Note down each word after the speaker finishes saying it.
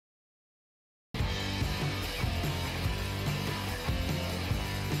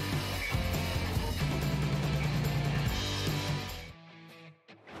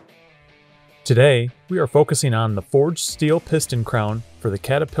Today, we are focusing on the forged steel piston crown for the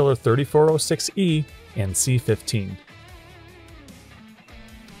Caterpillar 3406E and C15.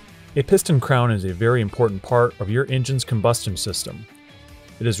 A piston crown is a very important part of your engine's combustion system.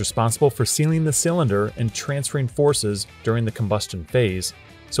 It is responsible for sealing the cylinder and transferring forces during the combustion phase,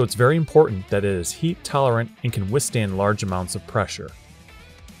 so it's very important that it is heat tolerant and can withstand large amounts of pressure.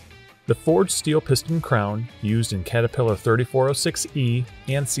 The forged steel piston crown used in Caterpillar 3406E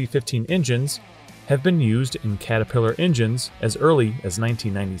and C15 engines have been used in Caterpillar engines as early as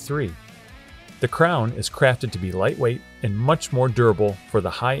 1993. The crown is crafted to be lightweight and much more durable for the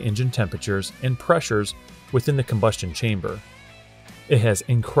high engine temperatures and pressures within the combustion chamber. It has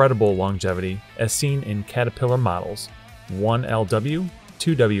incredible longevity as seen in Caterpillar models 1LW,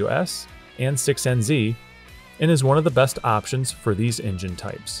 2WS, and 6NZ, and is one of the best options for these engine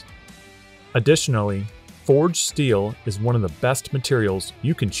types. Additionally, forged steel is one of the best materials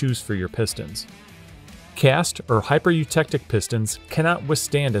you can choose for your pistons. Cast or hyper-eutectic pistons cannot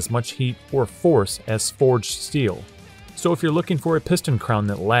withstand as much heat or force as forged steel, so if you're looking for a piston crown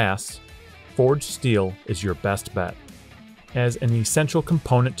that lasts, forged steel is your best bet. As an essential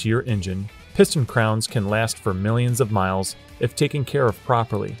component to your engine, piston crowns can last for millions of miles if taken care of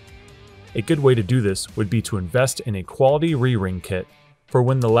properly. A good way to do this would be to invest in a quality re-ring kit for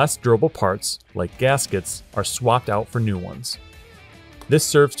when the less durable parts, like gaskets, are swapped out for new ones. This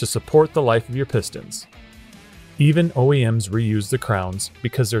serves to support the life of your pistons. Even OEMs reuse the crowns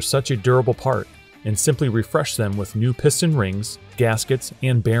because they're such a durable part and simply refresh them with new piston rings, gaskets,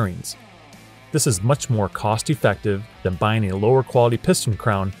 and bearings. This is much more cost-effective than buying a lower quality piston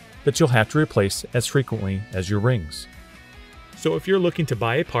crown that you'll have to replace as frequently as your rings. So if you're looking to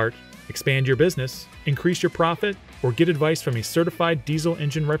buy a part, expand your business, increase your profit, or get advice from a certified diesel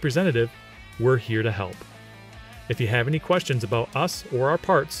engine representative, we're here to help. If you have any questions about us or our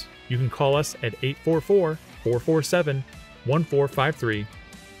parts, you can call us at 844-447-1453,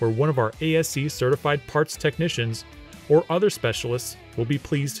 where one of our ASC certified parts technicians or other specialists will be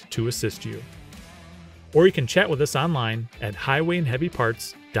pleased to assist you. Or you can chat with us online at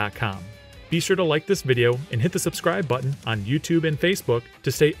highwayandheavyparts.com. Be sure to like this video and hit the subscribe button on YouTube and Facebook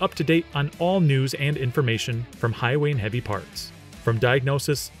to stay up to date on all news and information from Highway and Heavy Parts. From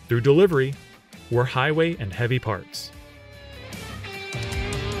diagnosis through delivery, we're Highway and Heavy Parts.